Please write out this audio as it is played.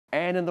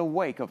And in the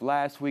wake of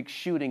last week's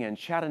shooting in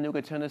Chattanooga,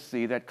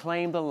 Tennessee that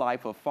claimed the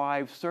life of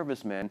 5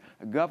 servicemen,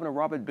 Governor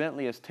Robert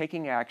Bentley is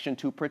taking action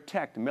to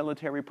protect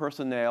military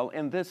personnel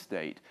in this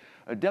state.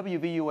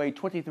 WVUA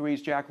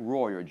 23's Jack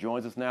Royer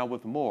joins us now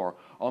with more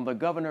on the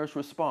governor's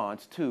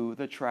response to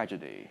the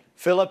tragedy.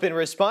 Philip, in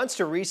response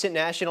to recent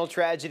national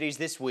tragedies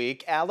this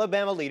week,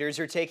 Alabama leaders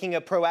are taking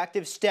a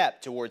proactive step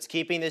towards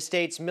keeping the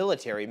state's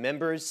military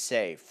members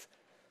safe.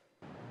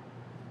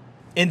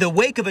 In the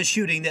wake of a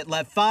shooting that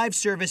left 5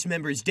 service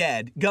members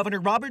dead, Governor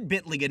Robert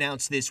Bentley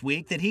announced this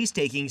week that he's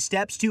taking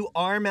steps to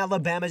arm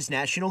Alabama's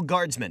National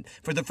Guardsmen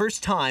for the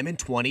first time in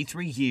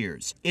 23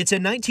 years. It's a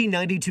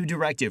 1992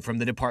 directive from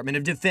the Department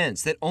of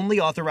Defense that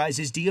only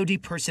authorizes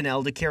DoD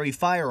personnel to carry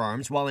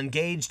firearms while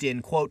engaged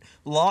in, quote,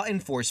 law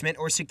enforcement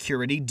or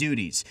security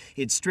duties.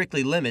 It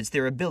strictly limits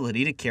their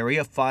ability to carry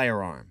a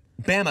firearm.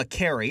 Bama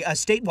Carry, a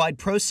statewide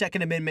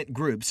pro-Second Amendment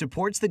group,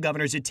 supports the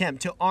governor's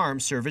attempt to arm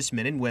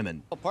servicemen and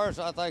women. Well,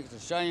 personally, I think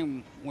it's a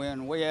shame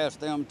when we ask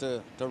them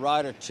to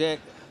write a check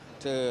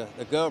to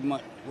the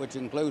government, which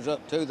includes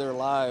up to their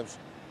lives,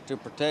 to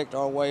protect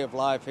our way of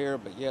life here,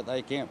 but yet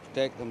they can't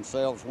protect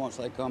themselves once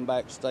they come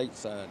back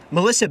stateside.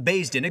 Melissa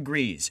Baisden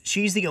agrees.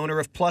 She's the owner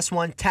of Plus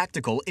One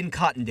Tactical in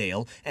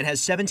Cottondale and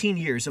has 17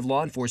 years of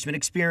law enforcement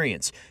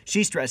experience.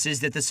 She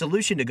stresses that the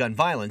solution to gun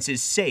violence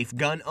is safe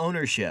gun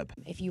ownership.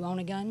 If you own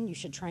a gun, you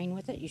should train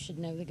with it. You should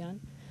know the gun.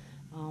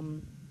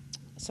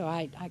 So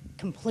I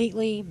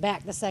completely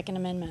back the Second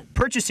Amendment.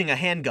 Purchasing a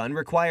handgun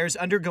requires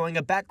undergoing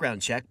a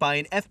background check by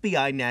an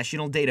FBI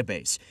national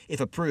database. If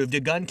approved,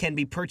 a gun can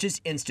be purchased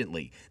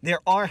instantly. There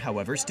are,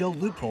 however, still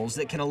loopholes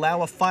that can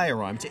allow a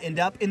firearm to end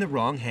up in the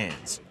wrong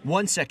hands.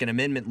 One Second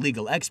Amendment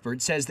legal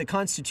expert says the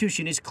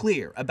Constitution is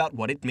clear about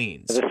what it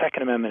means. The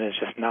Second Amendment is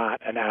just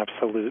not an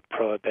absolute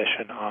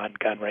prohibition on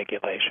gun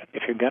regulation.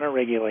 If you're going to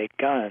regulate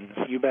guns,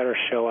 you better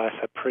show us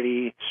a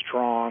pretty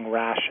strong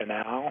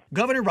rationale.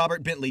 Governor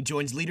Robert Bentley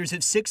joins leaders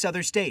of 6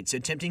 other states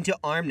attempting to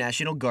arm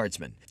National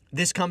Guardsmen.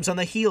 This comes on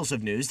the heels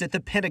of news that the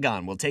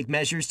Pentagon will take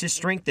measures to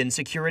strengthen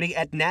security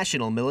at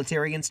national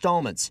military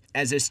installments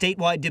as a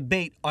statewide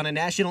debate on a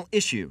national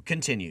issue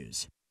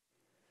continues.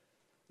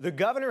 The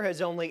governor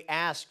has only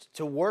asked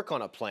to work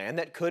on a plan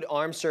that could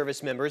arm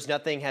service members.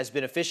 Nothing has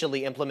been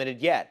officially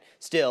implemented yet.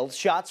 Still,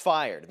 shots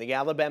fired in the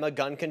Alabama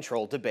gun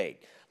control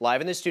debate. Live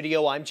in the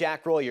studio, I'm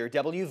Jack Royer,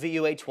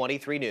 WVUA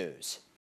 23 News.